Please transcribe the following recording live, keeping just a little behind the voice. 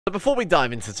So before we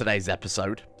dive into today's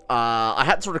episode, I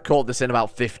had to record this in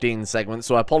about 15 segments,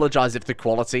 so I apologize if the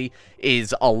quality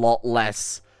is a lot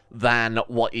less than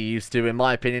what you're used to. In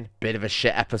my opinion, bit of a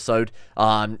shit episode.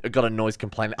 I got a noise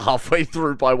complaint halfway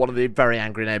through by one of the very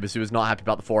angry neighbors who was not happy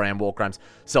about the 4 AM war crimes,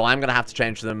 so I'm going to have to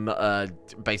change them,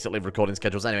 basically recording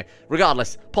schedules. Anyway,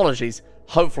 regardless, apologies.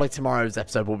 Hopefully tomorrow's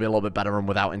episode will be a little bit better and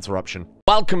without interruption.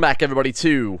 Welcome back, everybody,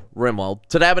 to Rimworld.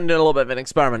 Today I've been doing a little bit of an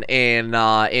experiment in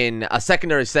a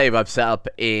secondary save I've set up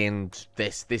in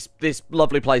this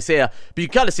lovely place here. But you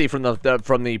can kind of see from the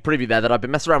preview there that I've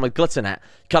been messing around with GlitterNet,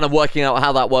 kind of working out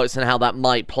how that works and how that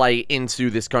might play into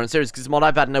this current series, because it's a mod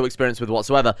I've had no experience with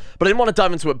whatsoever. But I didn't want to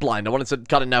dive into it blind. I wanted to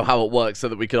kind of know how it works so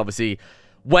that we could obviously,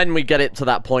 when we get it to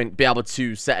that point, be able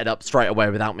to set it up straight away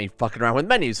without me fucking around with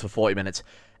menus for 40 minutes.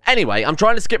 Anyway, I'm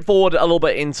trying to skip forward a little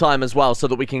bit in time as well so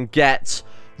that we can get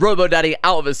Robo-Daddy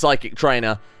out of his psychic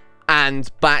trainer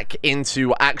and back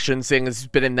into action, seeing as he's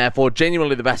been in there for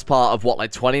genuinely the best part of, what,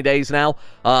 like 20 days now?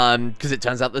 Because it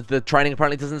turns out that the training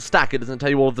apparently doesn't stack. It doesn't tell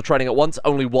you all of the training at once,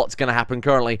 only what's going to happen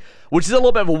currently, which is a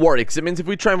little bit of a worry, because it means if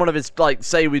we train one of his, like,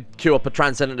 say we queue up a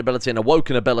transcendent ability and a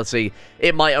woken ability,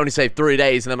 it might only save 3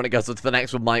 days, and then when it goes to the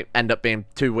next one, might end up being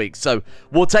 2 weeks. So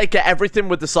we'll take everything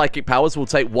with the psychic powers. We'll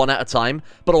take one at a time,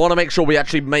 but I want to make sure we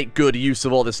actually make good use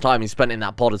of all this time he spent in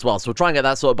that pod as well. So we'll try and get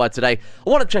that sorted by today. I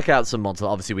want to check out some mods that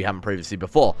obviously we haven't previously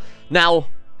before. Now,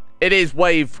 it is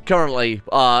wave currently,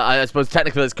 I suppose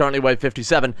technically it's currently wave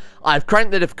 57. I've cranked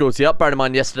the difficulty up. Bear in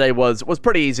mind, yesterday was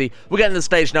pretty easy. We're getting to the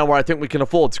stage now where I think we can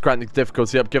afford to crank the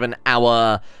difficulty up, given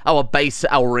our base,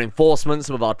 our reinforcements,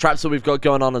 some of our traps that we've got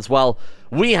going on as well.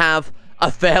 We have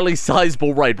a fairly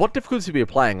sizable raid. What difficulty are we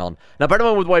playing on? Now, bear in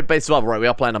mind with wave-based survival, right, we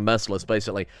are playing on Merciless,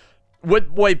 basically.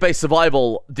 With wave-based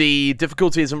survival, the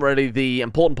difficulty isn't really the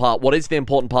important part. What is the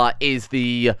important part is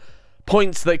the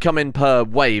points that come in per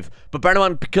wave. But bear in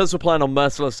mind, because we're playing on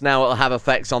Merciless now, it'll have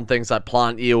effects on things like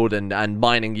plant yield and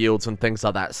mining yields and things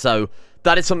like that. So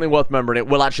that is something worth remembering. It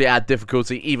will actually add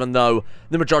difficulty, even though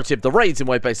the majority of the raids in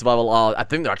wave-based survival are, I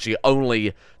think they're actually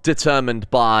only determined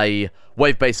by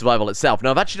wave-based survival itself. Now,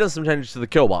 I've actually done some changes to the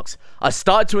kill box. I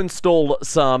started to install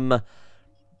some,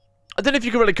 I don't know if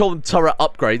you can really call them turret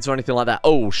upgrades or anything like that.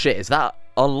 Oh, shit, is that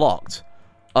unlocked?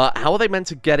 How are they meant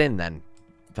to get in then,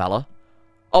 fella?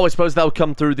 Oh, I suppose they'll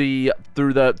come through the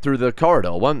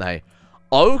corridor, won't they?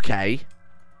 Okay.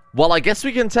 Well, I guess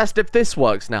we can test if this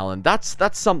works now, and that's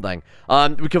something.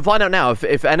 We can find out now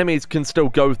if enemies can still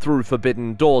go through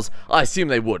forbidden doors. I assume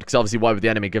they would, because obviously why would the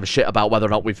enemy give a shit about whether or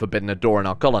not we've forbidden a door in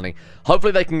our colony?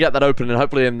 Hopefully they can get that open, and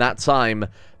hopefully in that time,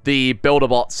 the builder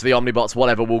bots, the omnibots,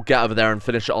 whatever, will get over there and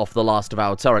finish off the last of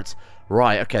our turrets.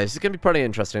 Right, okay, this is going to be pretty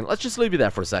interesting. Let's just leave you there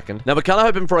for a second. Now, we're kind of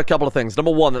hoping for a couple of things.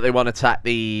 Number one, that they won't attack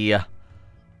the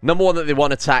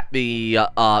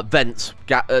vents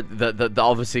that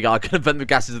obviously are going to vent the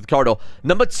gases of the corridor.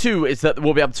 Number two is that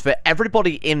we'll be able to fit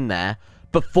everybody in there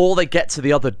before they get to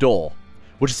the other door,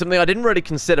 which is something I didn't really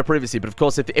consider previously. But of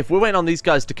course, if we're waiting on these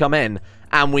guys to come in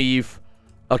and we've...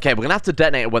 Okay, we're going to have to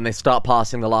detonate it when they start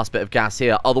passing the last bit of gas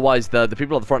here. Otherwise, the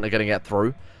people at the front are going to get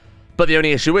through. But the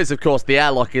only issue is, of course, the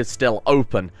airlock is still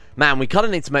open. Man, we kind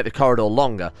of need to make the corridor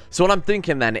longer. So what I'm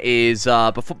thinking then is,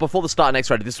 before the start of next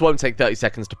raid, this won't take 30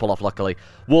 seconds to pull off, luckily.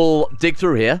 We'll dig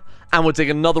through here, and we'll dig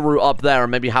another route up there,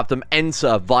 and maybe have them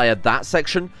enter via that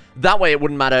section. That way, it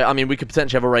wouldn't matter. I mean, we could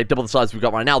potentially have a raid double the size we've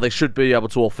got right now. They should be able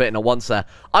to all fit in at once there.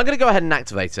 I'm going to go ahead and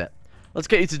activate it. Let's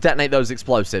get you to detonate those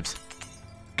explosives.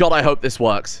 God, I hope this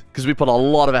works, because we put a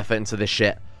lot of effort into this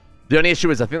shit. The only issue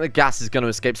is I think the gas is going to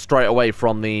escape straight away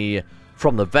from the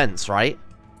vents, right?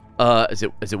 Is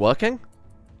it working?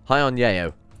 High on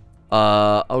Yayo.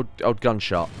 Old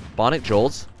gunshot. Bionic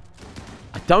Jaws.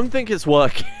 I don't think it's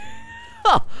working.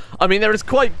 I mean, there is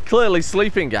quite clearly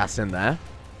sleeping gas in there.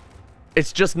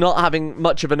 It's just not having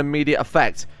much of an immediate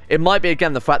effect. It might be,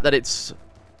 again, the fact that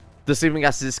the sleeping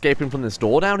gas is escaping from this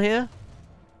door down here.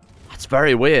 That's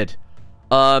very weird.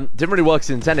 Didn't really work as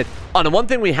intended. Oh, and one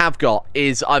thing we have got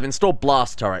is I've installed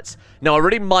blast turrets. Now,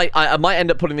 I might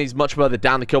end up putting these much further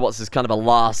down the kill box as kind of a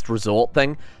last resort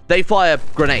thing. They fire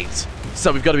grenades,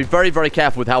 so we've got to be very, very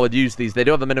careful with how we use these. They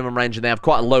do have a minimum range, and they have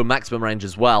quite a low maximum range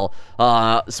as well,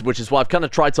 which is why I've kind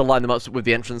of tried to line them up with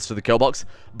the entrance to the kill box.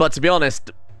 But to be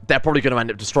honest, they're probably going to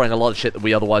end up destroying a lot of shit that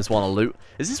we otherwise want to loot.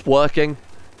 Is this working?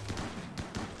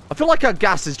 I feel like our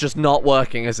gas is just not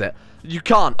working, is it? You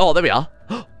can't. Oh, there we are.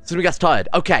 Sleeping gas tired.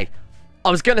 Okay. I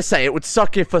was going to say, it would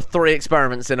suck if for 3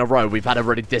 experiments in a row we've had a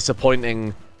really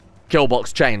disappointing kill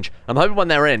box change. I'm hoping when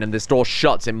they're in and this door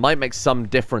shuts, it might make some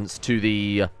difference to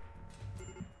the...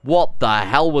 What the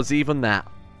hell was even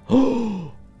that?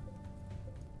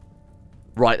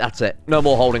 Right, that's it. No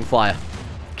more holding fire.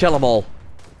 Kill them all.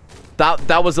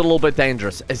 That was a little bit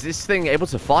dangerous. Is this thing able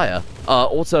to fire?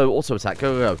 Auto attack.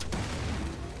 Go, go,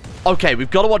 go. Okay,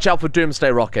 we've got to watch out for doomsday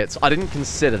rockets. I didn't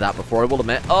consider that before, I will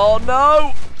admit. Oh,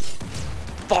 no!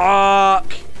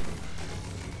 Fuck!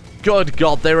 Good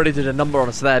God, they already did a number on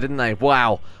us there, didn't they?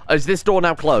 Wow. Is this door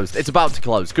now closed? It's about to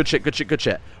close. Good shit, good shit, good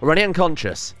shit. Already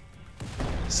unconscious.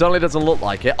 Certainly doesn't look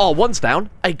like it. Oh, one's down.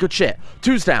 Hey, good shit.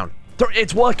 Two's down.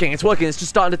 It's working, it's working. It's just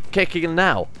starting to kick in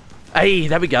now. Hey,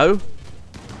 there we go.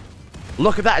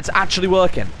 Look at that, it's actually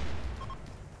working.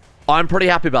 I'm pretty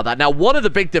happy about that. Now, one of the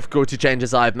big difficulty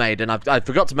changes I've made, and I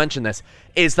forgot to mention this,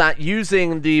 is that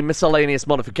using the miscellaneous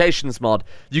modifications mod,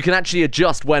 you can actually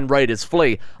adjust when raiders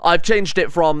flee. I've changed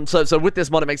it from, so with this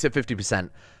mod, it makes it 50%.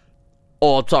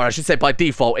 Or, sorry, I should say by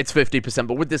default, it's 50%,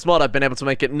 but with this mod, I've been able to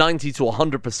make it 90 to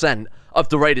 100% of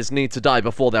the raiders need to die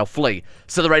before they'll flee.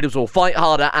 So the raiders will fight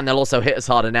harder, and they'll also hit us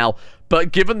harder now.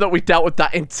 But given that we dealt with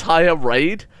that entire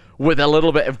raid with a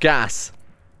little bit of gas,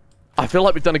 I feel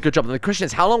like we've done a good job. And the question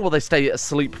is, how long will they stay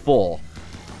asleep for?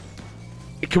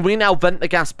 Can we now vent the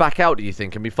gas back out, do you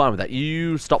think, and be fine with that?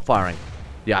 You stop firing.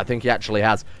 Yeah, I think he actually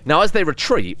has. Now, as they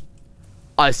retreat,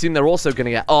 I assume they're also going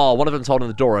to get... Oh, one of them's holding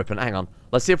the door open. Hang on.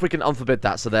 Let's see if we can unforbid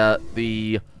that. So they're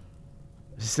the...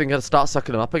 Is this thing going to start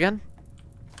sucking them up again?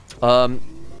 I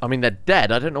mean, they're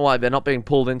dead. I don't know why they're not being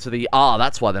pulled into the... Ah,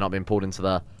 that's why they're not being pulled into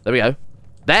the... There we go.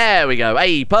 There we go.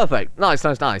 Hey, perfect. Nice,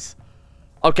 nice, nice.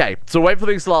 Okay, so wait for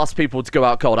these last people to go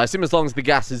out cold. I assume as long as the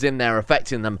gas is in there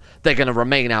affecting them, they're going to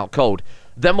remain out cold.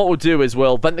 Then what we'll do is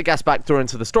we'll vent the gas back through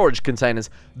into the storage containers.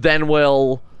 Then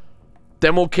we'll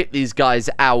kick these guys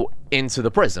out into the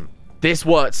prison. This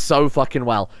works so fucking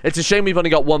well. It's a shame we've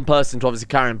only got one person to obviously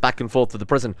carry him back and forth to the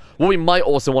prison. What we might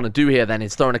also want to do here then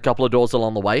is throw in a couple of doors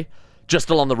along the way.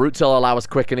 Just along the route to allow us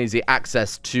quick and easy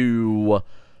access to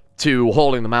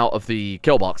hauling them out of the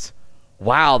kill box.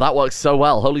 Wow, that works so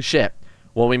well. Holy shit.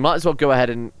 Well, we might as well go ahead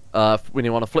and we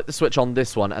want to flip the switch on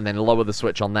this one and then lower the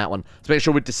switch on that one to make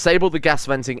sure we disable the gas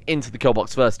venting into the kill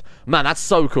box first. Man, that's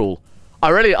so cool.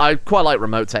 I quite like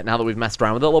remote tech now that we've messed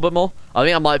around with it a little bit more. I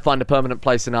think I might find a permanent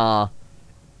place in our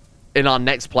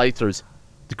next playthroughs.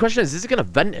 The question is it going to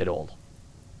vent it all?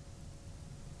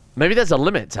 Maybe there's a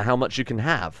limit to how much you can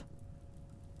have.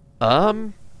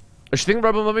 Does she think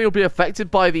Robo Mummy will be affected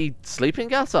by the sleeping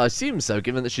gas? I assume so,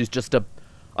 given that she's just a...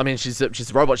 I mean, she's a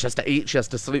robot. She has to eat. She has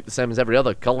to sleep the same as every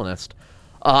other colonist.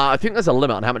 I think there's a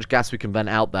limit on how much gas we can vent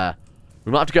out there.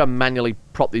 We might have to go and manually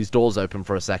prop these doors open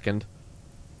for a second.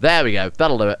 There we go.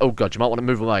 That'll do it. Oh, God, you might want to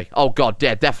move away. Oh, God,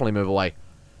 yeah, definitely move away.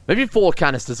 Maybe 4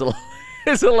 canisters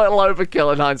is a little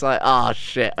overkill in hindsight. Ah,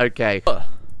 shit, okay.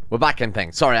 We're back in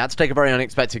things. Sorry, I had to take a very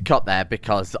unexpected cut there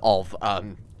because of,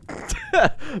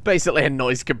 basically a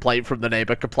noise complaint from the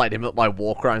neighbor complaining that my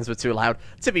war crimes were too loud.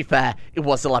 To be fair, it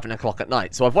was 11 o'clock at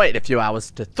night, so I've waited a few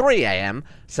hours to 3 AM,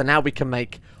 so now we can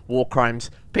make war crimes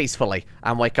peacefully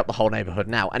and wake up the whole neighborhood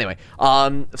now. Anyway,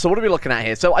 so what are we looking at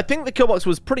here? So I think the kill box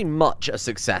was pretty much a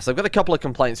success. I've got a couple of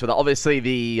complaints with it.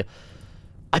 Obviously,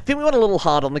 I think we went a little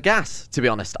hard on the gas, to be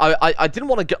honest. I didn't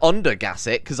want to under-gas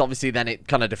it, because obviously then it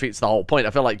kind of defeats the whole point. I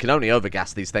feel like you can only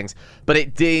over-gas these things, but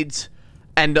it did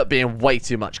end up being way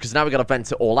too much, because now we've got to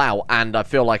vent it all out, and I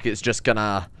feel like it's just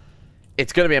gonna...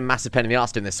 It's going to be a massive pain in the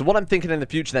arse doing this. So what I'm thinking in the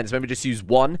future then is maybe just use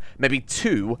 1, maybe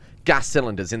 2 gas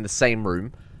cylinders in the same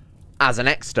room as an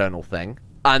external thing,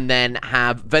 and then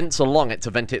have vents along it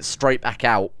to vent it straight back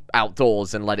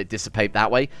outdoors and let it dissipate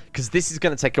that way, because this is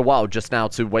going to take a while just now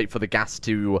to wait for the gas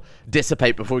to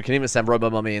dissipate before we can even send Robo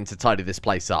Mummy in to tidy this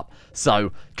place up.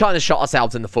 So, kind of shot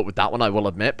ourselves in the foot with that one, I will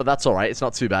admit, but that's alright, it's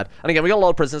not too bad. And again, we got a lot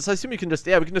of prisoners, so I assume you can just,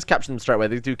 yeah, we can just capture them straight away.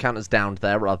 They do count as downed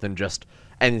there rather than just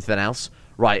anything else.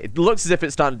 Right, it looks as if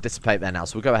it's starting to dissipate there now,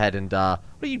 so we'll go ahead and, what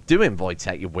are you doing,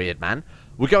 Voidtech, you weird man?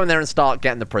 We'll go in there and start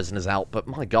getting the prisoners out, but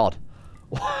my god.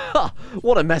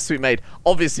 What a mess we made.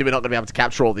 Obviously, we're not going to be able to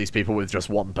capture all these people with just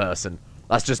 1 person.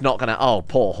 That's just not going to... Oh,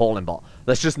 poor hauling bot.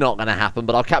 That's just not going to happen,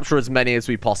 but I'll capture as many as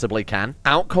we possibly can.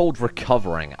 Out cold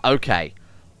recovering. Okay.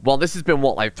 Well, this has been,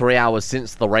 what, like 3 hours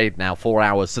since the raid now? 4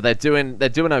 hours. So they're doing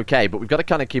okay, but we've got to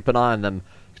kind of keep an eye on them.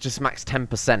 Just max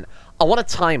 10%. I want a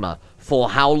timer for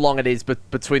how long it is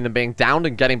between them being downed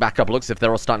and getting back up. Looks as if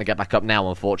they're all starting to get back up now,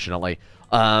 unfortunately.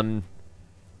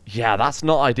 Yeah, that's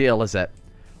not ideal, is it?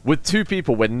 With 2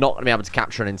 people, we're not going to be able to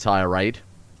capture an entire raid.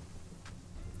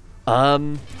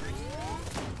 That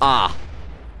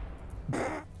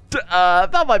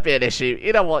might be an issue.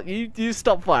 You know what? You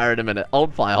stop fire in a minute.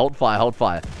 Hold fire, hold fire, hold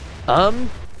fire.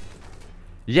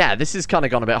 Yeah, this has kind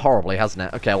of gone a bit horribly, hasn't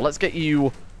it? Okay, well, let's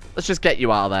just get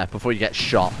you out of there before you get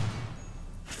shot.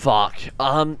 Fuck.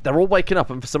 They're all waking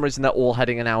up, and for some reason, they're all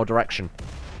heading in our direction.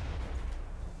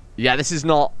 Yeah, this has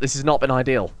not been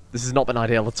ideal. This has not been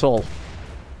ideal at all.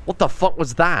 What the fuck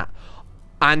was that?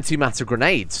 Antimatter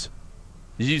grenades.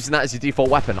 You're using that as your default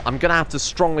weapon. I'm going to have to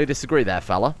strongly disagree there,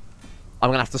 fella. I'm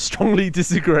going to have to strongly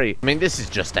disagree. I mean, this has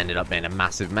just ended up being a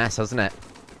massive mess, hasn't it?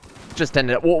 Just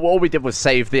ended up... All we did was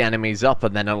save the enemies up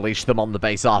and then unleash them on the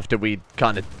base after we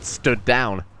kind of stood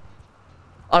down.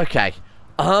 Okay.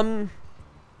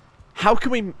 How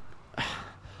can we...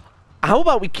 How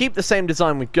about we keep the same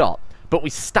design we've got, but we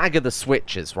stagger the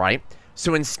switches, right?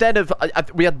 So instead of...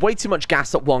 we had way too much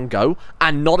gas at one go,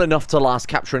 and not enough to last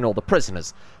capturing all the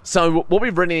prisoners. So what we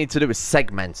really need to do is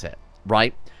segment it,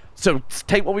 right? So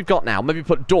take what we've got now, maybe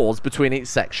put doors between each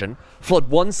section, flood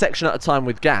one section at a time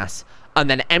with gas, and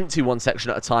then empty one section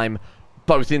at a time,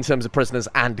 both in terms of prisoners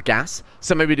and gas.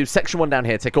 So maybe do section 1 down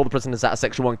here, take all the prisoners out of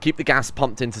section 1, keep the gas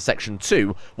pumped into section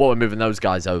 2 while we're moving those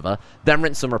guys over, then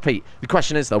rinse and repeat. The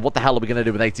question is, though, what the hell are we going to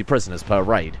do with 80 prisoners per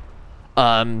raid?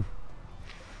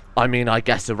 I mean, I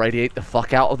guess irradiate the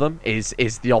fuck out of them is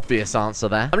the obvious answer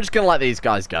there. I'm just gonna let these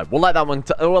guys go. We'll let that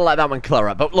one clear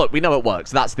up. But look, we know it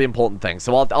works. That's the important thing.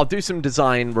 So I'll do some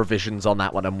design revisions on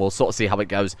that one, and we'll sort of see how it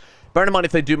goes. Bear in mind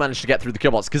if they do manage to get through the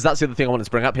kill box, because that's the other thing I wanted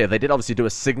to bring up here. They did obviously do a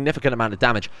significant amount of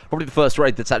damage. Probably the first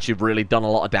raid that's actually really done a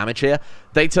lot of damage here.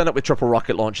 They turn up with triple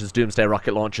rocket launchers, doomsday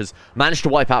rocket launchers, managed to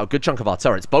wipe out a good chunk of our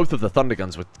turrets. Both of the thunder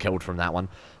guns were killed from that one.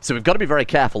 So we've got to be very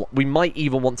careful. We might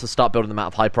even want to start building them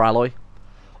out of hyperalloy.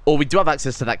 Or we do have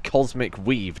access to that cosmic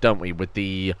weave, don't we, with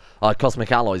the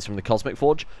cosmic alloys from the Cosmic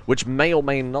Forge, which may or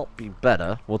may not be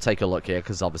better. We'll take a look here,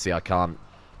 because obviously I can't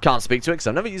speak to it, because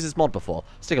I've never used this mod before.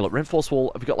 Let's take a look. Reinforced wall.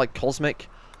 Have we got, like, cosmic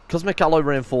alloy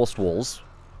reinforced walls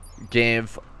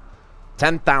give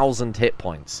 10,000 hit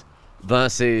points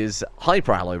versus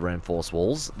hyper alloy reinforced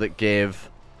walls that give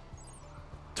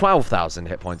 12,000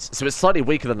 hit points. So it's slightly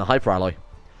weaker than the hyper alloy.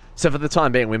 So for the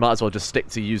time being, we might as well just stick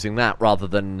to using that rather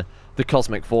than the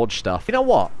Cosmic Forge stuff. You know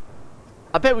what?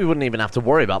 I bet we wouldn't even have to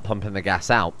worry about pumping the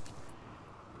gas out.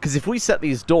 Because if we set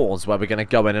these doors where we're going to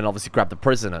go in and obviously grab the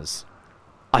prisoners,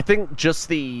 I think just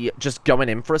going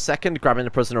in for a second, grabbing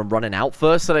the prisoner and running out,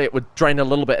 firstly, it would drain a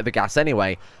little bit of the gas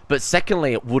anyway, but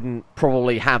secondly, it wouldn't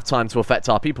probably have time to affect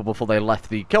our people before they left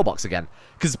the kill box again.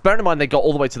 Because bear in mind, they got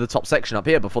all the way to the top section up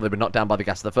here before they were knocked down by the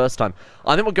gas the first time.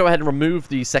 I think we'll go ahead and remove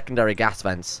the secondary gas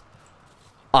vents.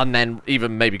 And then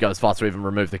even maybe go as far to even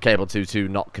remove the cable to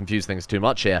not confuse things too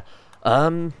much here.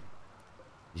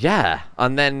 Yeah.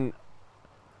 And then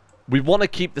we want to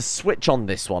keep the switch on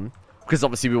this one, because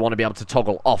obviously we want to be able to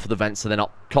toggle off the vents so they're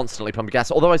not constantly pumping gas.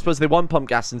 Although I suppose they won't pump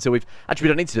gas until we've... Actually, we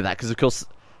don't need to do that, because of course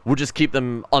we'll just keep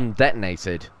them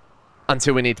undetonated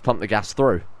until we need to pump the gas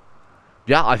through.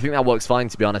 Yeah, I think that works fine,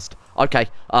 to be honest. Okay,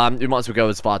 we might as well go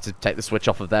as far to take the switch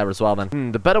off of there as well,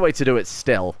 then. The better way to do it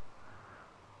still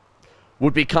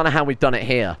would be kind of how we've done it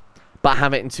here, but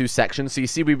have it in two sections. So you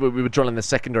see we were drilling the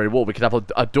secondary wall. We could have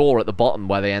a door at the bottom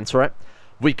where they enter it.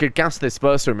 We could gas this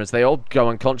first room. As they all go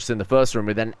unconscious in the first room,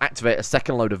 we then activate a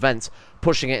second load of vents,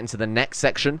 pushing it into the next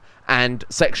section, and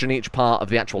section each part of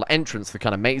the actual entrance, the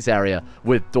kind of maze area,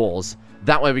 with doors.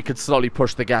 That way we could slowly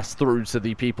push the gas through to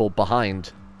the people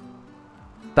behind.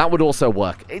 That would also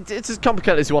work. It's as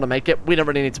complicated as you want to make it. We don't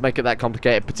really need to make it that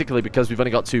complicated, particularly because we've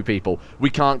only got 2 people. We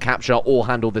can't capture or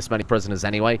handle this many prisoners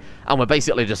anyway, and we're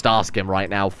basically just asking right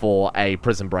now for a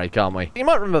prison break, aren't we? You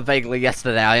might remember vaguely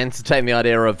yesterday I entertained the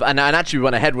idea of, and actually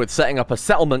went ahead with setting up a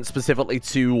settlement specifically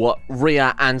to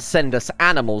rear and send us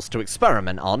animals to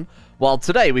experiment on. Well,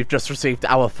 today we've just received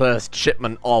our first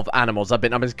shipment of animals. I've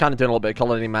been kind of doing a little bit of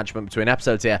colony management between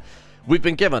episodes here. We've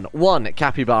been given 1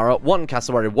 capybara, 1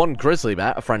 cassowary, 1 grizzly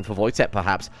bear, a friend for Wojtek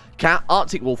perhaps, cat,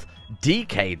 arctic wolf,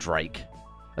 decay drake,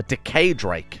 a decay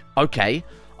drake, okay,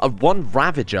 1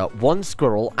 ravager, 1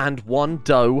 squirrel, and 1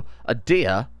 doe, a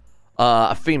deer,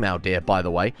 a female deer, by the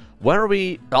way. Where are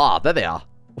we? Ah, there they are.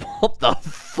 What the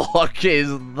fuck is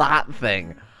that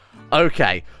thing?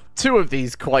 Okay, 2 of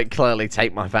these quite clearly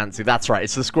take my fancy. That's right,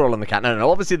 it's the squirrel and the cat. No,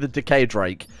 obviously the decay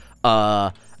drake,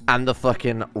 and the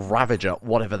fucking ravager,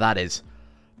 whatever that is.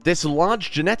 This large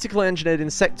genetically engineered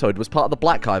insectoid was part of the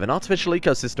Black Hive, an artificial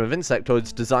ecosystem of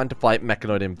insectoids designed to fight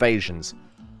mechanoid invasions.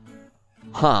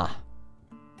 Huh.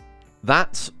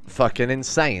 That's fucking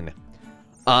insane.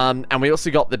 And we also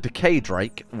got the decay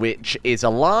drake, which is a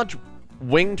large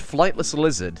winged flightless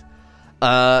lizard.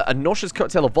 A nauseous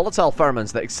cocktail of volatile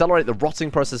pheromones that accelerate the rotting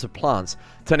process of plants,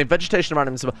 turning vegetation around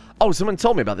them into... Oh, someone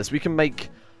told me about this. We can make...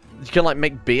 You can, like,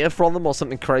 make beer from them or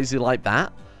something crazy like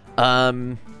that.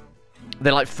 They,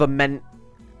 like, ferment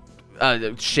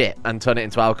shit and turn it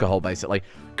into alcohol, basically.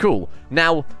 Cool.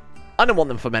 Now, I don't want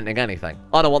them fermenting anything.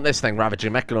 I don't want this thing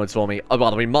ravaging mechanoids for me.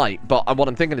 Well, we might, but what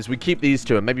I'm thinking is we keep these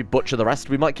two and maybe butcher the rest.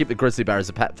 We might keep the grizzly bear as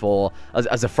a pet for,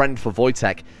 as a friend for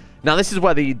Wojtek. Now, this is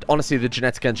where honestly, the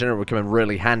genetic engineering will come in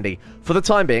really handy. For the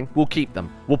time being, we'll keep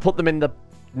them. We'll put them in the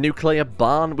nuclear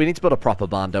barn. We need to build a proper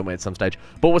barn, don't we, at some stage?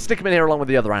 But we'll stick them in here along with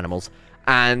the other animals.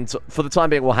 And for the time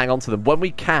being, we'll hang on to them. When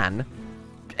we can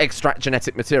extract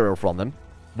genetic material from them,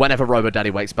 whenever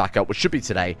Robo-Daddy wakes back up, which should be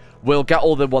today, we'll get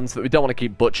all the ones that we don't want to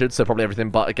keep butchered, so probably everything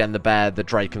but, again, the bear, the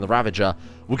drake, and the ravager.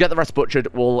 We'll get the rest butchered,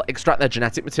 we'll extract their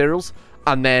genetic materials,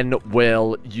 and then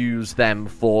we'll use them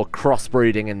for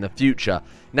crossbreeding in the future.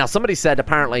 Now, somebody said,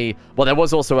 apparently, well, there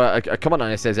was also a comment on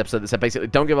yesterday's episode that said, basically,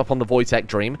 don't give up on the Wojtek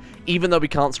dream. Even though we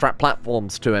can't strap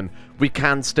platforms to him, we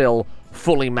can still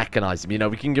fully mechanize him. You know,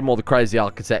 we can give him all the crazy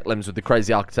architect limbs with the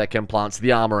crazy architect implants, the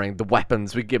armoring, the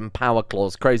weapons. We give him power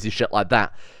claws, crazy shit like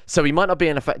that. So he might not be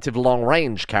an effective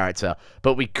long-range character,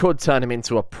 but we could turn him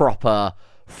into a proper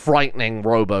frightening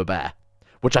robo-bear,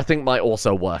 which I think might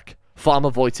also work.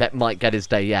 Farmer Wojtek might get his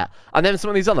day yet. And then some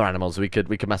of these other animals we could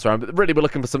mess around. But really, we're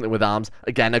looking for something with arms.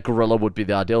 Again, a gorilla would be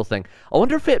the ideal thing. I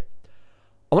wonder if it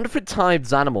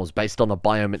tithes animals based on the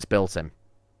biome it's built in.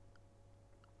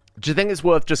 Do you think it's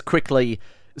worth just quickly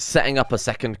setting up a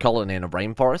second colony in a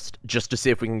rainforest just to see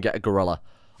if we can get a gorilla?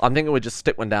 I'm thinking we'll just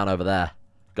stick one down over there.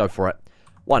 Go for it.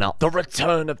 Why not? The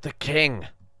return of the king.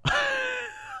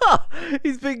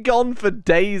 He's been gone for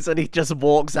days and he just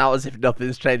walks out as if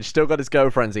nothing's changed. Still got his go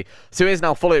frenzy. So he is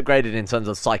now fully upgraded in terms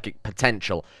of psychic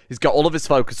potential. He's got all of his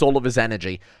focus, all of his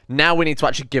energy. Now we need to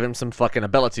actually give him some fucking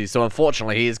abilities. So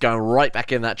unfortunately, he is going right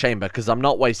back in that chamber because I'm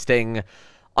not wasting...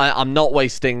 I'm not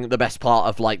wasting the best part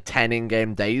of like 10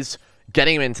 in-game days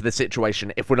getting him into the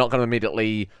situation if we're not going to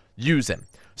immediately use him.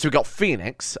 So we've got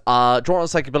Phoenix, draw on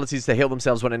psychic abilities to heal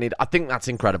themselves when they need. I think that's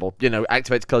incredible. You know,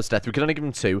 activates close death. We can only give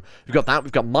him 2. We've got that.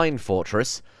 We've got Mind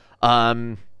Fortress.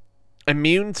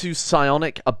 Immune to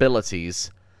psionic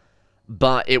abilities,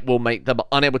 but it will make them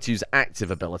unable to use active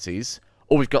abilities.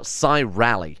 Or we've got Psi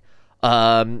Rally.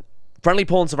 Friendly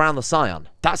pawns around the Scion.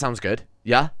 That sounds good.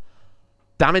 Yeah?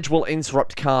 Damage will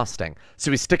interrupt casting.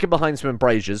 So we stick him behind some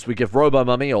embrasures. We give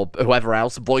Robo-Mummy or whoever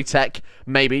else, Wojtek,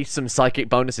 maybe some psychic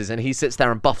bonuses, and he sits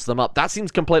there and buffs them up. That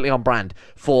seems completely on brand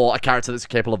for a character that's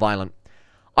capable of violent.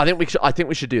 I think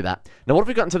we should do that. Now, what have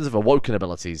we got in terms of awoken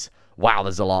abilities? Wow,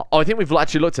 there's a lot. Oh, I think we've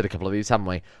actually looked at a couple of these, haven't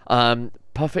we?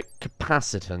 Perfect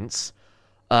Capacitance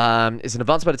is an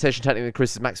advanced meditation technique that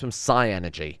increases maximum psi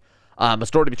energy.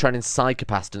 Must already be trained in psi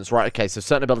capacitance. Right, okay, so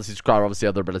certain abilities require obviously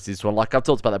other abilities as well. Like I've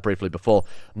talked about that briefly before.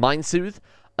 Mind Soothe.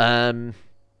 Right,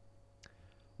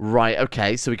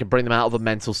 okay, so we can bring them out of a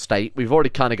mental state. We've already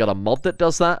kind of got a mod that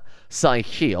does that. Psi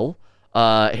Heal.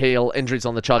 Heal injuries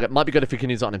on the target. Might be good if he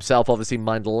can use it on himself. Obviously,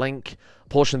 Mind Link.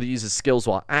 Portion of the user's skills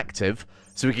while active.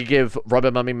 So we could give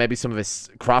Robo-Mummy maybe some of his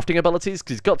crafting abilities,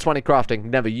 because he's got 20 crafting,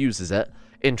 never uses it.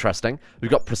 Interesting.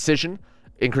 We've got Precision.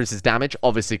 Increases damage,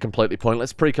 obviously completely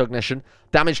pointless. Precognition.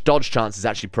 Damage dodge chance is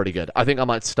actually pretty good. I think I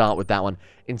might start with that one.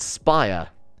 Inspire.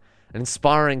 An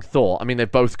inspiring thought. I mean,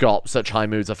 they've both got such high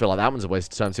moods. I feel like that one's a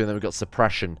waste of time too. And then we've got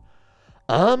Suppression.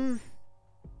 None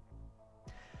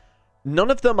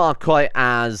of them are quite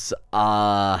as,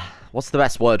 what's the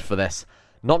best word for this?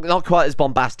 Not quite as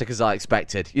bombastic as I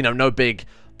expected. You know, no big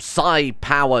psi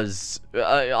powers.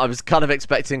 I was kind of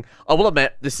expecting, I will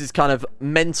admit, this is kind of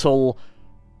mental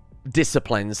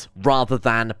disciplines rather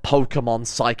than Pokemon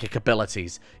psychic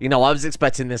abilities. You know, I was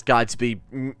expecting this guy to be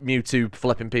Mewtwo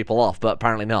flipping people off, but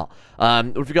apparently not.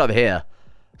 What have we got over here?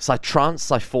 Psy-Trance,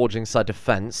 Psy-Forging,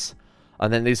 Psy-Defense.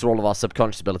 And then these are all of our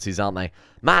subconscious abilities, aren't they?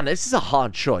 Man, this is a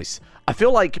hard choice. I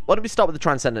feel like, why don't we start with the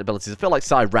Transcendent abilities? I feel like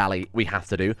Psi-Rally we have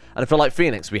to do, and I feel like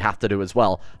Phoenix we have to do as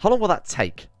well. How long will that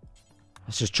take?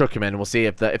 Let's just chuck him in and we'll see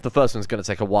if the first one's going to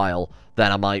take a while.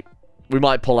 Then we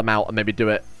might pull him out and maybe do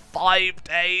it 5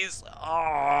 days.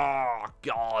 Oh,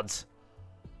 God.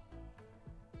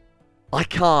 I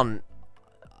can't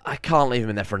leave him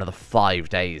in there for another 5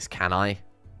 days, can I?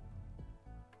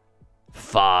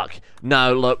 Fuck.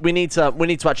 No, look, we need to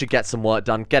actually get some work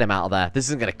done. Get him out of there. This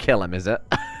isn't going to kill him, is it?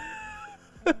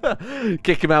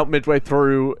 Kick him out midway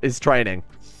through his training.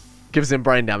 Gives him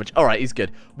brain damage. Alright, he's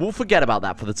good. We'll forget about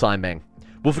that for the time being.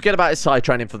 We'll forget about his side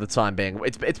training for the time being.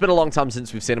 It's been a long time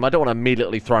since we've seen him. I don't want to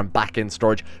immediately throw him back in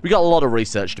storage. We got a lot of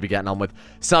research to be getting on with.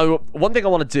 So, one thing I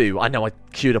want to do... I know I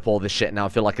queued up all this shit now. I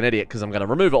feel like an idiot because I'm going to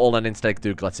remove it all and instead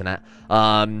do Glitternet.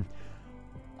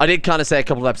 I did kind of say a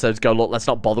couple of episodes ago, look, let's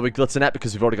not bother with Glitternet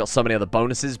because we've already got so many other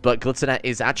bonuses, but Glitternet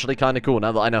is actually kind of cool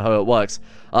now that I know how it works.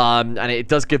 And it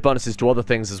does give bonuses to other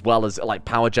things as well as, like,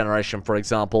 power generation, for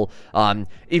example.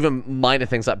 Even minor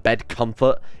things like bed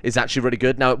comfort is actually really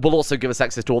good. Now, it will also give us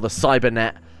access to all the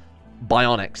Cybernet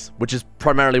bionics, which is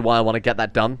primarily why I want to get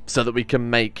that done, so that we can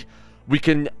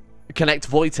connect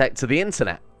Wojtek to the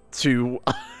internet to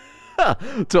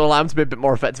to allow him to be a bit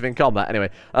more effective in combat. Anyway,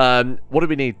 what do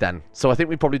we need then? So I think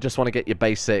we probably just want to get your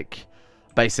basic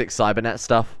cybernet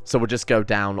stuff. So we'll just go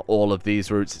down all of these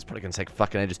routes. It's probably going to take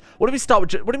fucking ages. What do we start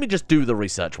with? What do we just do the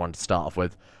research one to start off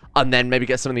with? And then maybe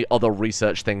get some of the other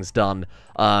research things done.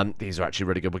 These are actually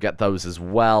really good. We'll get those as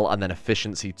well. And then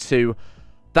efficiency 2.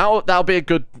 That'll be a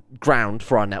good ground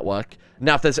for our network.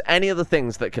 Now, if there's any other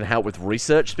things that can help with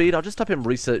research speed, I'll just type in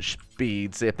research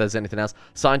speed, see if there's anything else.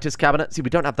 Scientist cabinet. See, we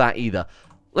don't have that either.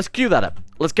 Let's queue that up.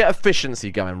 Let's get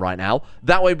efficiency going right now.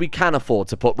 That way we can afford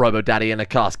to put Robo Daddy in a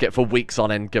casket for weeks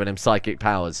on end, giving him psychic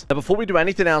powers. Now, before we do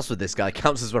anything else with this guy,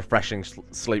 counts as refreshing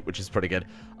sleep, which is pretty good.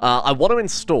 I want to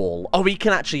install... Oh, we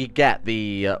can actually get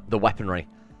the weaponry.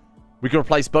 We can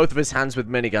replace both of his hands with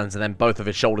miniguns and then both of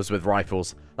his shoulders with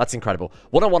rifles. That's incredible.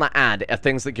 What I want to add are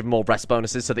things that give more rest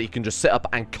bonuses so that you can just sit up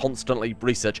and constantly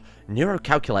research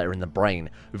neurocalculator in the brain.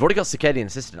 We've already got circadian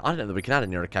assistant. I don't know that we can add a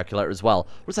neurocalculator as well.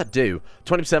 What does that do?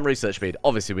 20% research speed.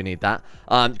 Obviously, we need that.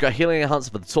 Got healing enhancer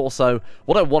for the torso.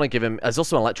 What I want to give him is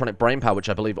also an electronic brain power, which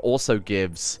I believe also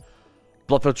gives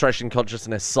blood filtration,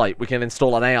 consciousness, sight. We can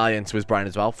install an AI into his brain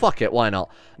as well. Fuck it, why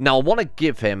not? Now, I want to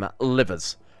give him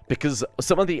livers. Because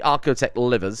some of the Archotech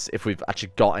livers, if we've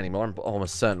actually got any more, I'm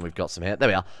almost certain we've got some here. There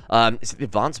we are. Is it the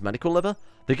advanced medical liver?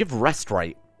 They give rest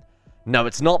rate. No,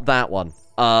 it's not that one.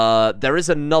 There is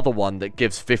another one that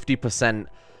gives 50%,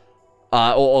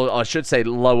 or I should say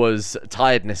lowers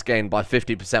tiredness gain by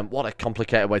 50%. What a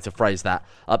complicated way to phrase that.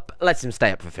 Lets him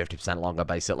stay up for 50% longer,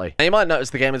 basically. Now, you might notice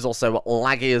the game is also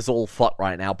laggy as all fuck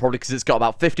right now, probably because it's got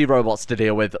about 50 robots to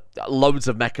deal with, loads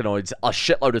of mechanoids, a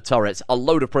shitload of turrets, a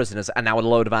load of prisoners, and now a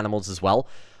load of animals as well.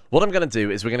 What I'm going to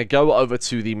do is we're going to go over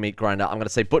to the meat grinder. I'm going to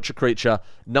say butcher creature,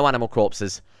 no animal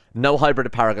corpses, no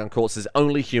hybrid paragon corpses,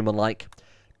 only human-like.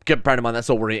 Bear in mind, that's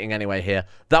all we're eating anyway here.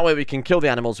 That way we can kill the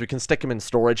animals, we can stick them in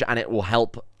storage, and it will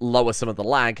help lower some of the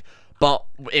lag. But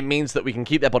it means that we can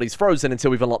keep their bodies frozen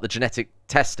until we've unlocked the genetic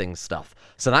testing stuff.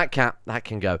 So that can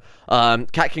go.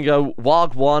 Cat can go.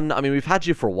 Wag 1, I mean, we've had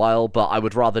you for a while, but I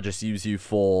would rather just use you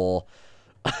for...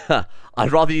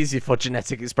 I'd rather use you for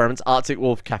genetic experiments. Arctic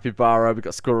wolf, capybara, we've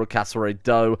got squirrel, cassowary,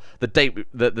 doe. The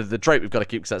drake we've got to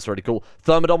keep because that's really cool.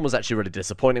 Thermodon was actually really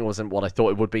disappointing, wasn't what I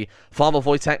thought it would be. Farmer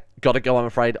Wojtek, gotta go, I'm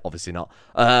afraid. Obviously not.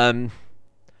 Ravager,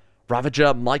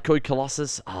 Mycoid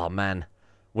Colossus. Oh man,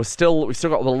 we've still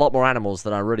got a lot more animals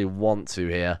than I really want to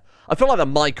here. I feel like the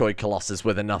Mycoid Colossus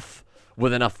with enough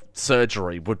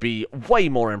surgery would be way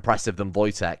more impressive than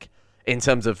Wojtek in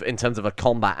terms of a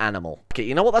combat animal. Okay,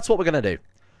 you know what? That's what we're gonna do.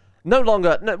 No,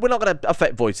 we're not going to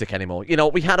affect Wojtek anymore. You know,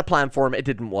 we had a plan for him. It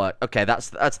didn't work. Okay, that's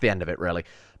the end of it, really.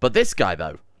 But this guy,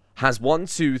 though, has 1,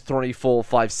 2, 3, 4,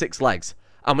 5, 6 legs.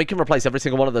 And we can replace every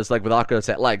single one of those legs with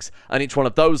Archotech legs. And each one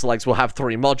of those legs will have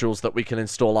 3 modules that we can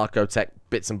install Archotech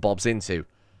bits and bobs into.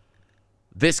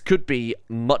 This could be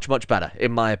much, much better,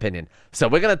 in my opinion. So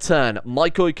we're going to turn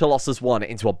Mycoid Colossus 1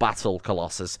 into a Battle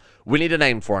Colossus. We need a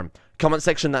name for him. Comment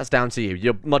section, that's down to you.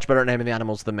 You're much better at naming the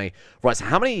animals than me. Right, so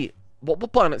how many...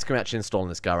 What planets can we actually install in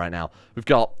this guy right now? We've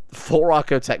got 4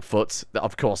 Archotech foots,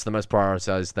 of course, the most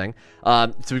prioritized thing.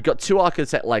 So we've got 2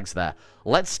 Archotech legs there.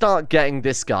 Let's start getting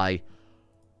this guy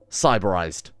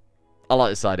cyberized. I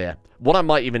like this idea. What I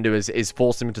might even do is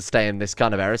force him to stay in this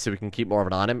kind of area so we can keep more of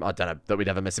an eye on him. I don't know that we'd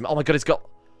ever miss him. Oh my god, he's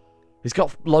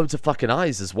got loads of fucking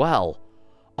eyes as well.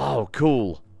 Oh,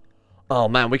 cool. Oh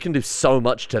man, we can do so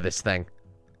much to this thing.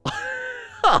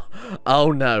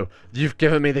 Oh no, you've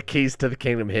given me the keys to the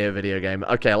kingdom here, video game.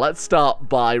 Okay, let's start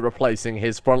by replacing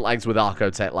his front legs with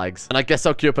Archotech legs. And I guess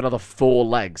I'll queue up another 4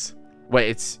 legs.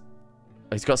 Wait,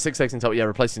 he's got 6 legs in total. Yeah,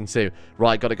 replacing 2.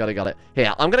 Right, got it.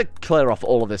 Here, I'm going to clear off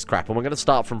all of this crap, and we're going to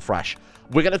start from fresh.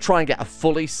 We're going to try and get a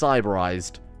fully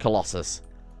cyberized Colossus.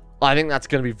 I think that's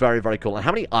going to be very, very cool. And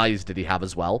how many eyes did he have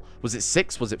as well? Was it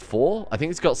 6? Was it 4? I think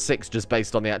he's got 6 just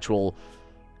based on the actual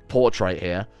portrait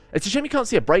here. It's a shame you can't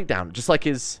see a breakdown, just like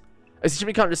his... It's a shame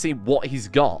you can't just see what he's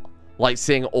got. Like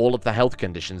seeing all of the health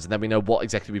conditions, and then we know what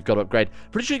exactly we've got to upgrade.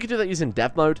 Pretty sure you can do that using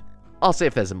dev mode. I'll see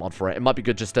if there's a mod for it. It might be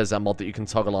good just as a mod that you can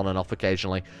toggle on and off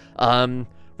occasionally.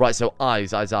 Right, so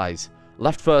eyes.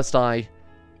 Left first eye.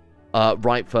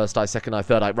 Right first eye, second eye,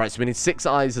 third eye. Right, so we need 6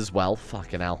 eyes as well.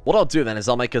 Fucking hell. What I'll do then is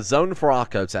I'll make a zone for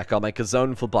Archotech, I'll make a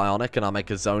zone for Bionic, and I'll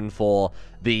make a zone for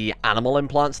the animal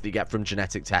implants that you get from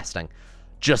genetic testing.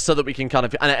 Just so that we can kind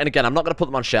of... And again, I'm not going to put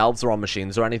them on shelves or on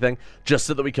machines or anything. Just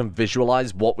so that we can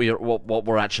visualize what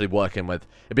we're actually working with.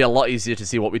 It'd be a lot easier to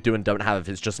see what we do and don't have if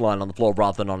it's just lying on the floor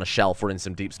rather than on a shelf or in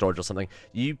some deep storage or something.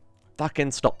 You fucking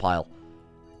stockpile.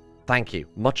 Thank you.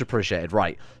 Much appreciated.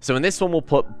 Right. So in this one, we'll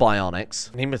put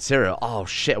bionics. Need material. Oh,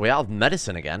 shit. Are we out of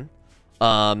medicine again?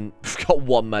 We've got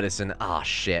 1 medicine. Ah,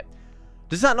 shit.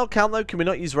 Does that not count, though? Can we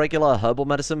not use regular herbal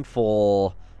medicine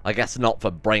for... I guess not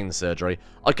for brain surgery.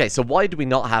 Okay, so why do we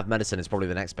not have medicine is probably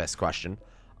the next best question.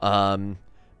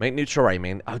 Make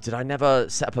nutraamine. Oh, did I never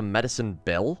set up a medicine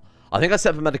bill? I think I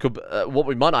set up a medical... what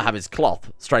we might not have is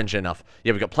cloth, strangely enough.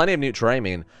 Yeah, we've got plenty of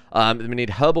nutraamine. Then we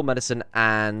need herbal medicine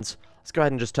and... Let's go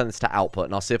ahead and just turn this to output,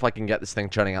 and I'll see if I can get this thing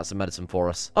churning out some medicine for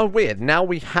us. Oh, weird. Now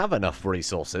we have enough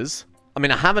resources. I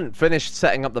mean, I haven't finished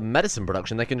setting up the medicine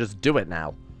production. They can just do it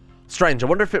now. Strange. I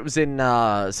wonder if it was in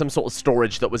some sort of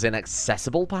storage that was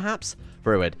inaccessible, perhaps?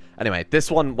 Very weird. Anyway, this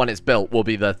one, when it's built, will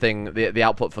be the thing, the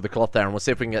output for the cloth there, and we'll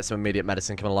see if we can get some immediate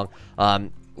medicine coming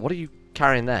along. What are you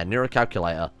carrying there?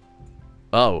 Neurocalculator.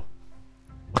 Oh.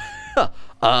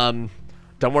 Don't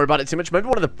worry about it too much. Maybe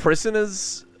one of the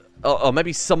prisoners... Or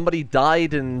maybe somebody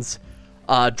died and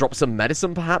dropped some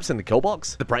medicine, perhaps, in the kill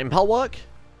box? The brain pal work?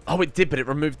 Oh, it did, but it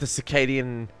removed the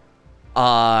circadian...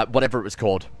 whatever it was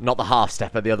called. Not the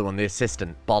half-stepper, the other one, the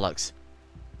assistant. Bollocks.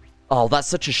 Oh, that's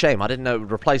such a shame. I didn't know it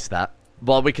would replace that.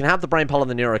 Well, we can have the brain pal and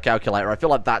the neurocalculator. I feel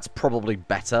like that's probably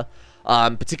better.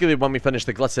 Particularly when we finish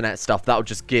the Glitternet stuff, that would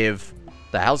just give...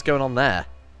 The hell's going on there?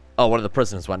 Oh, one of the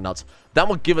prisoners went nuts. That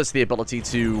will give us the ability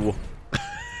to...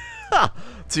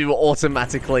 to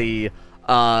automatically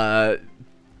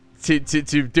to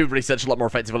do research a lot more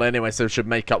effectively anyway, so it should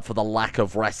make up for the lack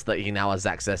of rest that he now has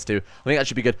access to. I think that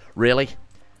should be good. Really?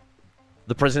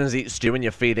 The prisoners eat stew and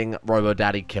you're feeding Robo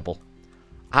Daddy kibble.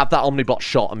 Have that Omnibot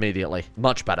shot immediately.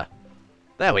 Much better.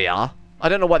 There we are. I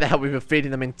don't know why the hell we were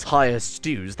feeding them entire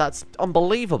stews. That's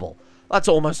unbelievable. That's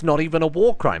almost not even a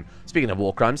war crime. Speaking of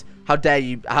war crimes, how dare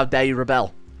you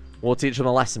rebel? We'll teach them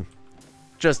a lesson.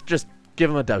 Just give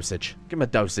them a dosage. Give them a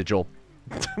dosage, or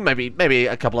maybe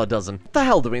a couple of dozen. What the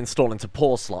hell do we install into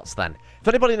paw slots, then? If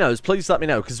anybody knows, please let me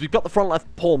know, because we've got the front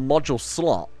left paw module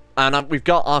slot, and we've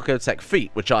got Archotech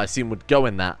feet, which I assume would go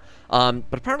in that,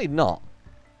 but apparently not.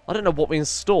 I don't know what we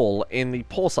install in the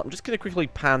paw slot. I'm just going to quickly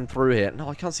pan through here. No,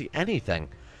 I can't see anything.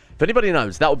 If anybody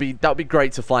knows, that would be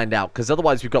great to find out, because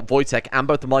otherwise we've got Wojtek and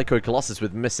both the Myco Colossus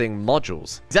with missing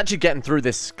modules. He's actually getting through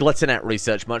this Glitternet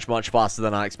research much faster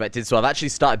than I expected, so I've actually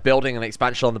started building an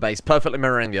expansion on the base, perfectly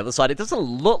mirroring the other side. It doesn't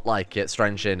look like it,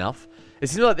 strangely enough. It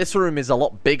seems like this room is a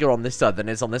lot bigger on this side than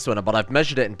it is on this one, but I've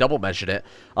measured it and double measured it.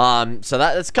 So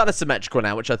that's kind of symmetrical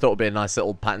now, which I thought would be a nice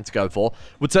little pattern to go for.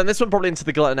 We'll turn this one probably into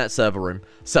the Glitternet server room,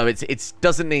 so it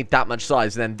doesn't need that much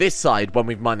size. And then this side, when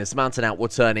we've mined this mountain out, will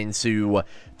turn into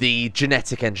the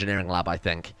genetic engineering lab, I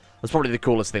think. That's probably the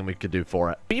coolest thing we could do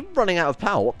for it. Are you running out of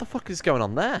power? What the fuck is going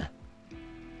on there?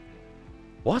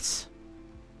 What?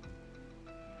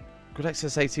 Good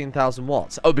excess 18,000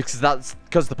 watts. Oh, because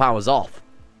the power's off.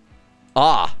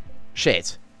 Ah,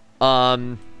 shit.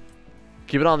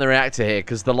 Keep it on the reactor here,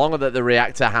 because the longer that the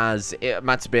reactor has it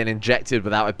matter being injected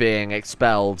without it being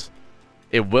expelled,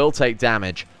 it will take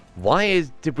damage. Why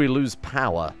did we lose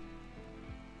power?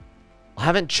 I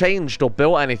haven't changed or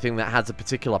built anything that has a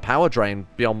particular power drain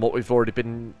beyond what we've already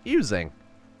been using.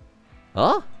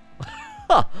 Huh?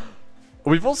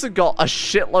 We've also got a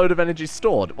shitload of energy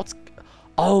stored.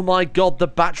 Oh my god, the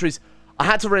batteries. I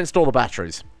had to reinstall the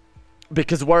batteries,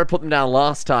 because where I put them down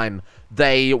last time,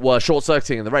 they were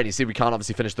short-circuiting in the rain. You see, we can't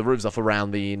obviously finish the roofs off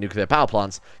around the nuclear power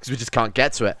plants, because we just can't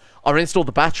get to it. I reinstalled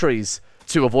the batteries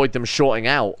to avoid them shorting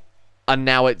out, and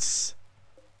now it's...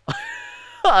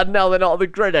 and now they're not on the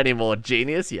grid anymore,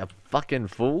 genius, you fucking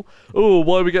fool. Ooh,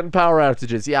 why are we getting power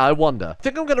outages? Yeah, I wonder. I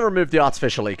think I'm going to remove the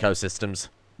artificial ecosystems.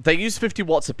 They use 50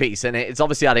 watts a piece, and it's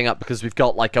obviously adding up because we've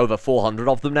got, like, over 400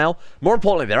 of them now. More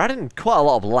importantly, they're adding quite a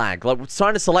lot of lag. Like, we're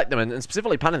trying to select them, and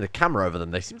specifically panning the camera over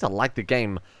them. They seem to lag the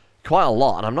game quite a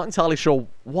lot, and I'm not entirely sure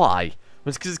why.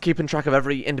 It's because it's keeping track of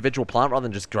every individual plant rather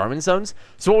than just growing zones.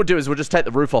 So what we'll do is we'll just take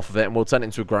the roof off of it, and we'll turn it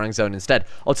into a growing zone instead.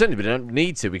 Alternatively, we don't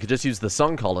need to. We could just use the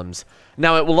sun columns.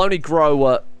 Now, it will only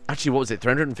grow... actually, what was it?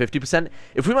 350%?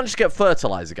 If we manage to get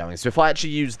fertilizer going, so if I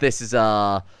actually use this as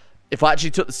a... If I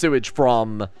actually took the sewage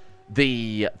from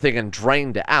the thing and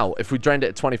drained it out, if we drained it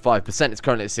at 25%, it's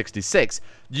currently at 66,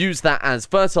 use that as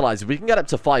fertilizer, we can get up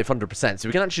to 500%, so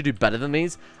we can actually do better than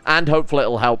these, and hopefully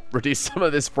it'll help reduce some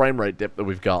of this frame rate dip that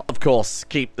we've got. Of course,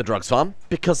 keep the drugs farm,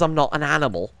 because I'm not an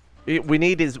animal. We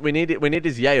need his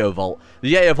yayo vault.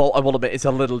 The yayo vault, I will admit, is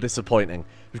a little disappointing.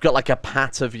 We've got like a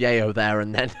pat of yayo there,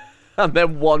 and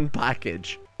then one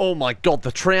package. Oh my god,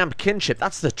 the Triamp kinship,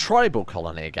 that's the tribal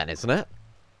colony again, isn't it?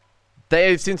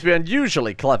 They seem to be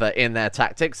unusually clever in their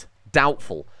tactics.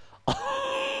 Doubtful.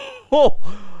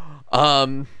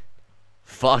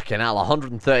 Fucking hell,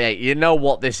 138. You know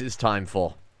what this is time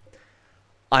for.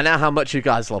 I know how much you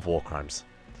guys love war crimes.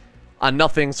 And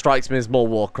nothing strikes me as more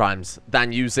war crimes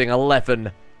than using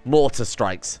 11 mortar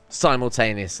strikes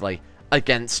simultaneously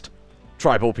against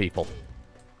tribal people.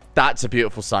 That's a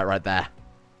beautiful sight right there.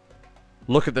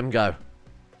 Look at them go.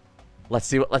 Let's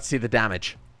see the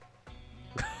damage.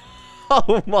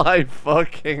 Oh my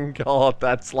fucking god,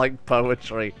 that's like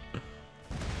poetry.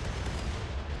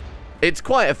 It's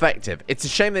quite effective. It's a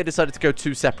shame they decided to go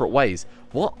 2 separate ways.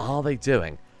 What are they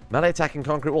doing? Melee attacking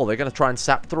concrete wall. They're going to try and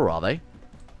sap through, are they?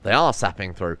 They are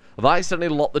sapping through. Have I accidentally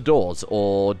locked the doors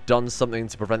or done something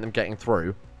to prevent them getting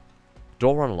through?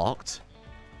 Door unlocked.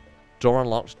 Door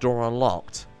unlocked. Door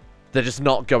unlocked. They're just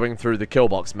not going through the kill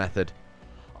box method.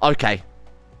 Okay.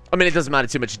 I mean, it doesn't matter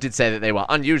too much. It did say that they were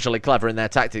unusually clever in their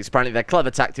tactics. Apparently, their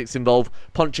clever tactics involve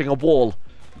punching a wall.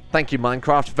 Thank you,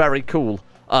 Minecraft. Very cool.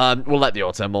 We'll let the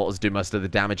auto mortars do most of the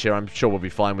damage here. I'm sure we'll be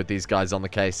fine with these guys on the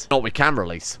case. Not we can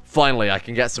release. Finally, I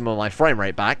can get some of my frame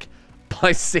rate back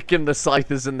by sicking the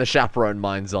scythers and the chaperone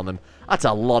mines on them. That's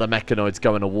a lot of mechanoids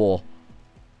going to war.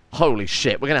 Holy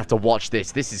shit, we're going to have to watch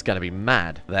this. This is going to be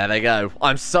mad. There they go.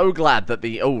 I'm so glad that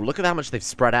the... Oh, look at how much they've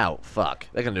spread out. Fuck.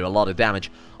 They're going to do a lot of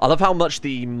damage. I love how much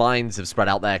the mines have spread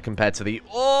out there compared to the...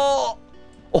 Oh!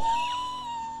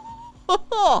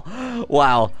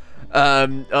 Wow.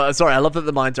 Sorry, I love that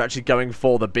the mines are actually going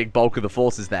for the big bulk of the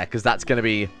forces there, because that's going to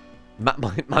be...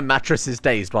 My mattress is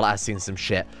dazed while I've seen some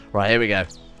shit. Right, here we go.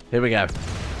 Here we go.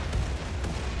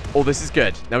 Oh, this is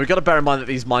good. Now, we've got to bear in mind that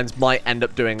these mines might end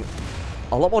up doing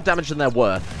a lot more damage than they're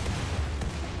worth.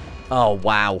 Oh,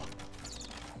 wow.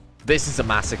 This is a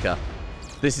massacre.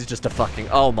 This is just a fucking...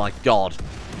 Oh, my God.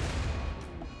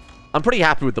 I'm pretty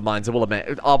happy with the mines, I will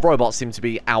admit. Our robots seem to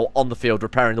be out on the field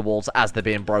repairing the walls as they're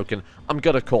being broken. I'm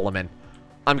going to call them in.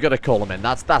 I'm going to call them in.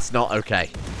 That's not okay.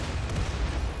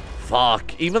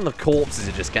 Fuck. Even the corpses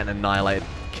are just getting annihilated.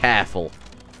 Careful.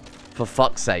 For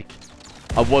fuck's sake.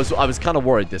 I was kind of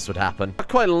worried this would happen. We're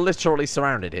quite literally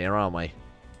surrounded here, aren't we?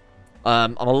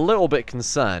 I'm a little bit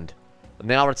concerned. And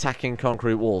they are attacking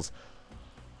concrete walls.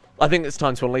 I think it's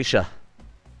time to unleash her.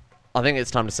 I think it's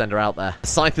time to send her out there.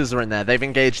 Scythers are in there. They've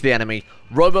engaged the enemy.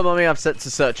 Robo-Mummy I've set to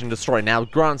search and destroy. Now,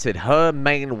 granted, her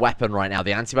main weapon right now,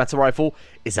 the antimatter rifle,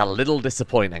 is a little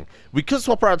disappointing. We could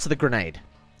swap her out to the grenade.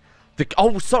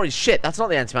 Oh, sorry, shit. That's not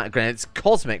the antimatter grenade. It's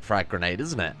cosmic frag grenade,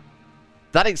 isn't it?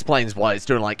 That explains why it's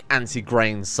doing, like,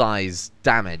 anti-grain size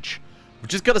damage. We've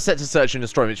just got to set to search and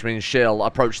destroy, which means she'll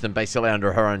approach them basically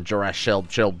under her own duress.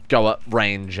 She'll go at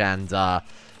range and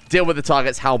deal with the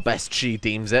targets how best she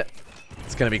deems it.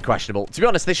 It's going to be questionable. To be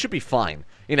honest, they should be fine.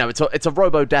 You know, it's a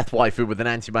robo-death waifu with an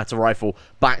antimatter rifle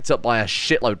backed up by a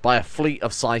shitload, by a fleet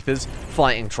of scythers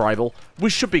fighting tribal. We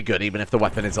should be good, even if the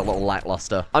weapon is a little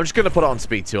lackluster. I'm just going to put it on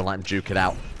speed 2 and let him juke it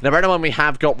out. Now, bear in mind, we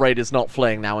have got raiders not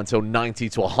fleeing now until 90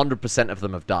 to 100% of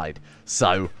them have died.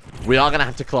 So, we are going to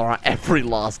have to clear out every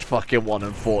last fucking one,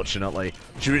 unfortunately.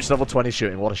 She reached level 20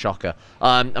 shooting. What a shocker.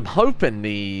 I'm hoping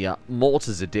the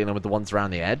mortars are dealing with the ones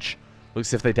around the edge. Looks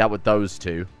as if they dealt with those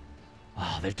two.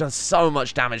 Oh, they've done so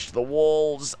much damage to the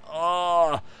walls.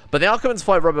 Oh. But they are coming to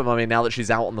fight Robo-Mummy now that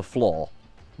she's out on the floor.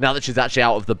 Now that she's actually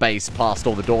out of the base, past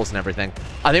all the doors and everything.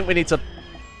 I think we need to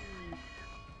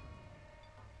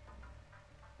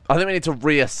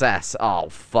reassess. Oh,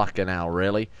 fucking hell,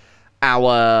 really?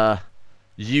 Our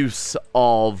use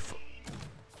of...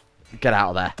 Get out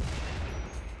of there.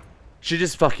 She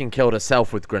just fucking killed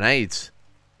herself with grenades.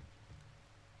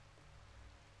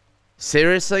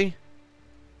 Seriously?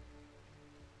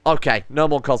 Okay, no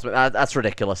more cosmic. That's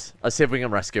ridiculous. Let's see if we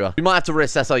can rescue her. We might have to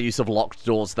reassess our use of locked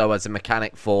doors, though, as a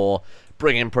mechanic for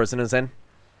bringing prisoners in.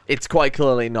 It's quite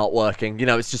clearly not working. You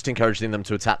know, it's just encouraging them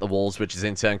to attack the walls, which is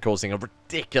in turn causing a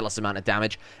ridiculous amount of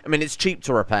damage. I mean, it's cheap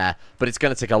to repair, but it's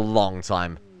going to take a long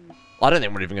time. I don't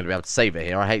think we're even going to be able to save it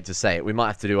here. I hate to say it. We might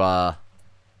have to do I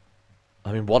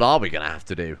mean, what are we going to have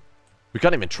to do? We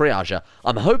can't even triage her.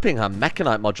 I'm hoping her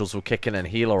mechanite modules will kick in and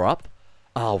heal her up.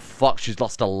 Oh, fuck. She's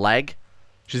lost a leg.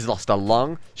 She's lost a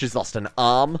lung. She's lost an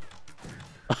arm.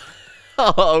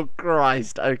 Oh,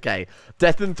 Christ. Okay.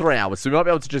 Death in 3 hours. So we might be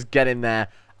able to just get in there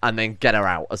and then get her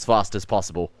out as fast as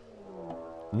possible.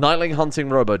 Nightling hunting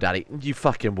Robo-Daddy. You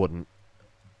fucking wouldn't.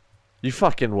 You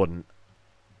fucking wouldn't.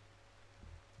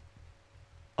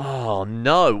 Oh,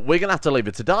 no. We're going to have to leave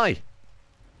her to die.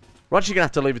 We're actually going to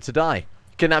have to leave her to die.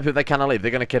 Kidnap who they cannot leave.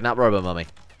 They're going to kidnap Robo-Mummy.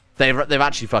 They've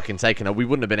actually fucking taken her. We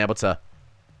wouldn't have been able to...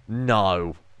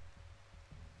 No.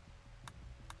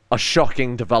 A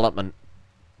shocking development.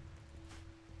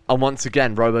 And once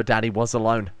again, Robo-Daddy was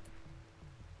alone.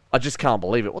 I just can't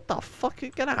believe it. What the fuck?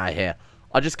 Get out of here.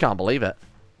 I just can't believe it.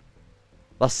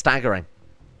 That's staggering.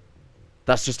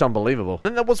 That's just unbelievable.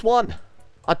 Then there was one.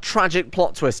 A tragic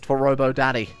plot twist for Robo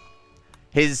Daddy.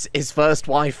 His first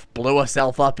wife blew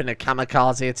herself up in a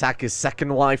kamikaze attack. His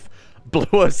second wife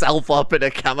blew herself up in a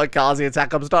kamikaze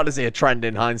attack. I'm starting to see a trend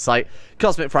in hindsight.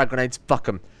 Cosmic frag grenades, fuck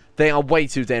them. They are way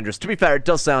too dangerous. To be fair, it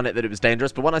does sound it that it was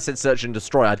dangerous, but when I said search and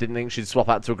destroy, I didn't think she'd swap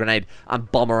out to a grenade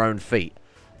and bomb her own feet.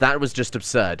 That was just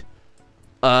absurd.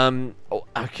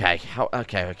 Okay.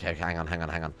 Okay, hang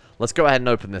on. Let's go ahead and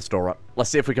open this door up. Let's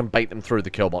see if we can bait them through the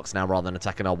kill box now rather than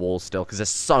attacking our walls still, because there's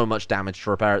so much damage to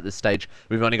repair at this stage.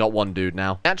 We've only got one dude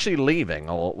now. Actually leaving,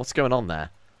 or what's going on there?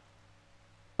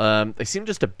 They seem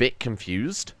just a bit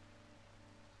confused.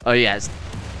 Oh, yeah, it's...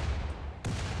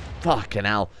 Fucking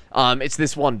hell. It's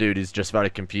this one dude who's just very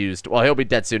confused. Well, he'll be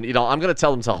dead soon. You know, I'm going to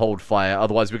tell them to hold fire,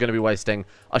 otherwise we're going to be wasting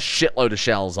a shitload of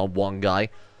shells on one guy.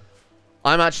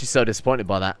 I'm actually so disappointed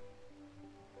by that.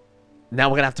 Now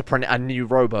we're going to have to print a new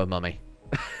robo-mummy.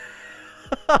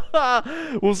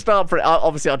 We'll start printing...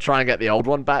 Obviously, I'll try and get the old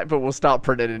one back, but we'll start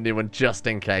printing a new one just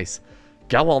in case.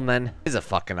 Go on, then. Here's a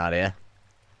fucking idea.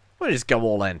 We'll just go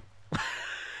all in.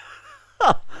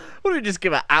 What do we just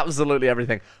give her absolutely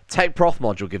everything? Tech Prof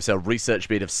module gives her a research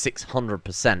speed of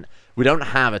 600%. We don't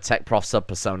have a Tech Prof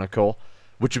sub-persona core,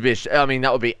 which would be, I mean,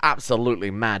 that would be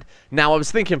absolutely mad. Now, I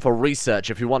was thinking for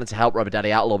research, if we wanted to help Robo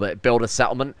Daddy out a little bit, build a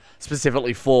settlement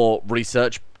specifically for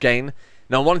research gain.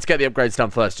 Now, I wanted to get the upgrades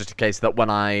done first, just in case that when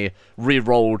I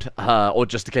re-rolled her, or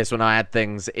just in case when I add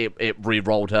things, it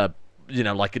re-rolled her, you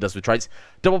know, like it does with traits.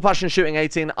 Double passion shooting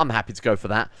 18, I'm happy to go for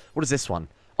that. What is this one?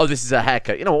 Oh, this is a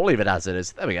haircut. You know, we'll leave it as it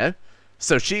is. There we go.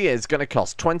 So she is going to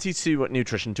cost 22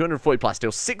 nutrition, 240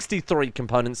 plasteel, 63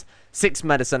 components, 6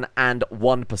 medicine, and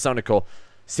 1 persona core.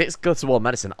 6 glitter wall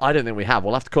medicine. I don't think we have.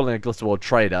 We'll have to call in a glitter wall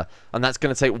trader, and that's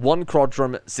going to take 1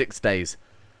 quadrum, 6 days.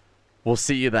 We'll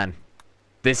see you then.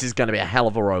 This is going to be a hell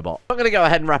of a robot. I'm going to go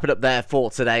ahead and wrap it up there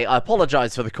for today. I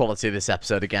apologize for the quality of this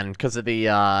episode again because of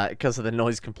the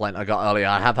noise complaint I got earlier.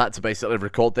 I have had to basically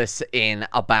record this in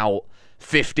about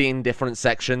 15 different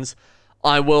sections.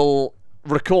 I will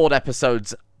record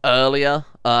episodes earlier.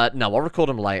 No, I'll record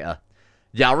them later.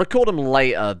 Yeah, I'll record them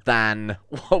later than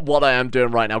what I am doing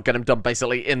right now. Get them done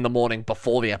basically in the morning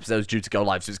before the episode's due to go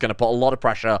live. So it's going to put a lot of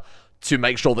pressure to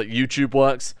make sure that YouTube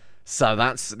works. So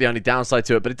that's the only downside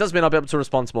to it. But it does mean I'll be able to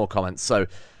respond to more comments. So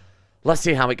let's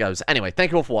see how it goes. Anyway,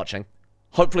 thank you all for watching.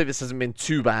 Hopefully this hasn't been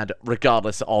too bad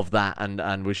regardless of that,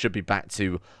 and we should be back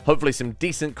to hopefully some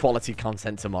decent quality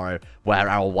content tomorrow where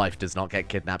our wife does not get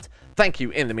kidnapped. Thank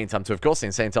you in the meantime to, of course, the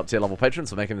insane top tier level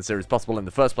patrons for making the series possible in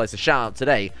the first place. A shout out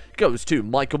today goes to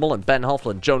Michael Mullen, Ben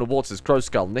Hoffland, Jonah Waters, Crow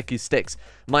Skull, Nikki Sticks,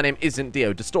 My Name Isn't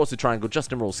Dio, Distorted Triangle,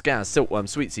 Justin Rule, Scaz, Silkworm,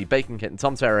 Sweetsea, Bacon Kitten,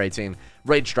 Tom Terror 18,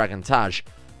 Rage Dragon, Taj,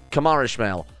 Kamar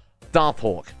Ishmael,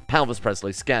 Darphawk, Pelvis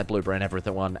Presley, Scared Blueberry, and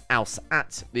everything one else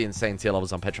at the insane tier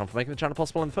levels on Patreon for making the channel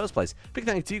possible in the first place. Big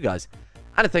thank you to you guys.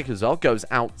 And a thank you as well goes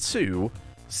out to,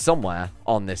 somewhere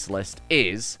on this list,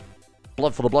 is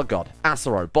Blood for the Blood God,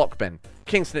 Acero, Bokbin,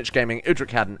 King Snitch Gaming,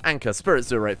 Udric Haddon, Anchor,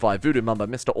 Spirit085, Voodoo Mumba,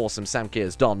 Mr. Awesome, Sam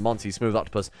Gears, Don, Monty, Smooth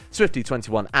Octopus,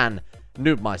 Swifty21, and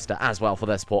Noobmeister as well for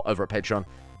their support over at Patreon.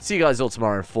 See you guys all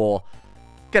tomorrow for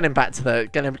getting back to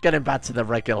the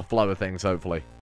regular flow of things, hopefully.